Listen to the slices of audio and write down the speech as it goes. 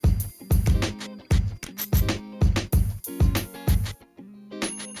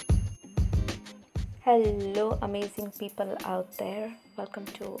Hello, amazing people out there. Welcome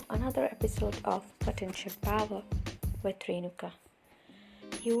to another episode of Potential Power with Renuka.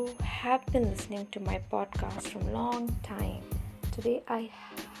 You have been listening to my podcast from a long time. Today, I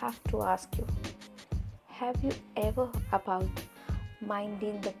have to ask you, have you ever about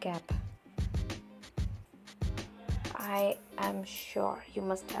minding the gap? I am sure you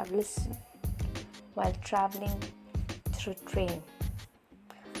must have listened while traveling through train.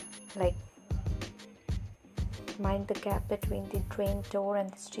 Like, mind the gap between the train door and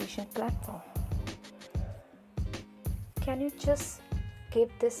the station platform. Can you just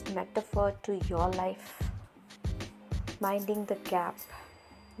give this metaphor to your life? Minding the gap.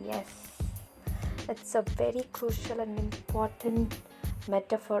 Yes, it's a very crucial and important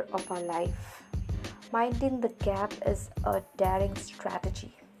metaphor of our life. Minding the gap is a daring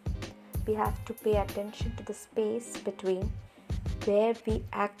strategy. We have to pay attention to the space between where we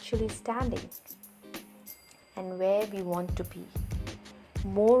actually standing and where we want to be.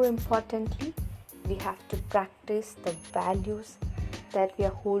 More importantly, we have to practice the values that we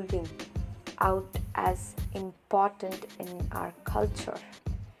are holding out as important in our culture.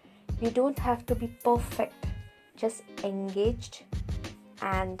 We don't have to be perfect, just engaged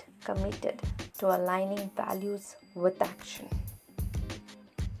and committed to aligning values with action.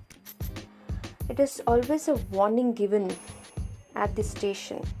 It is always a warning given at the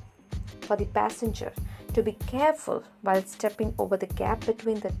station for the passenger to be careful while stepping over the gap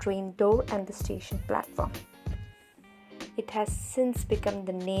between the train door and the station platform. It has since become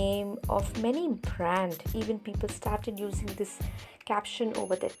the name of many brands. Even people started using this caption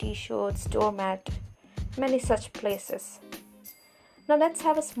over their t-shirts, doormat, many such places. Now let's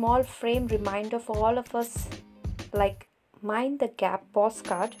have a small frame reminder for all of us, like Mind the Gap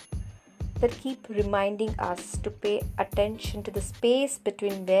postcard that keep reminding us to pay attention to the space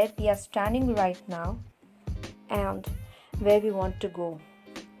between where we are standing right now and where we want to go.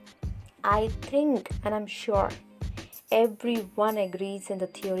 I think and I'm sure everyone agrees in the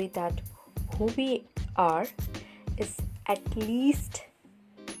theory that who we are is at least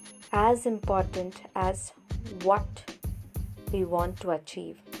as important as what we want to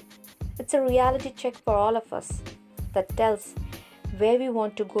achieve. It's a reality check for all of us that tells where we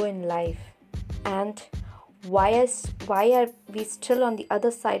want to go in life and why are we still on the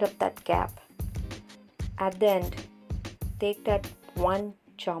other side of that gap. At the end, take that one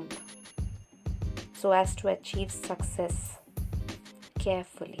jump so as to achieve success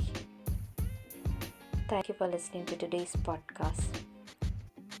carefully. Thank you for listening to today's podcast.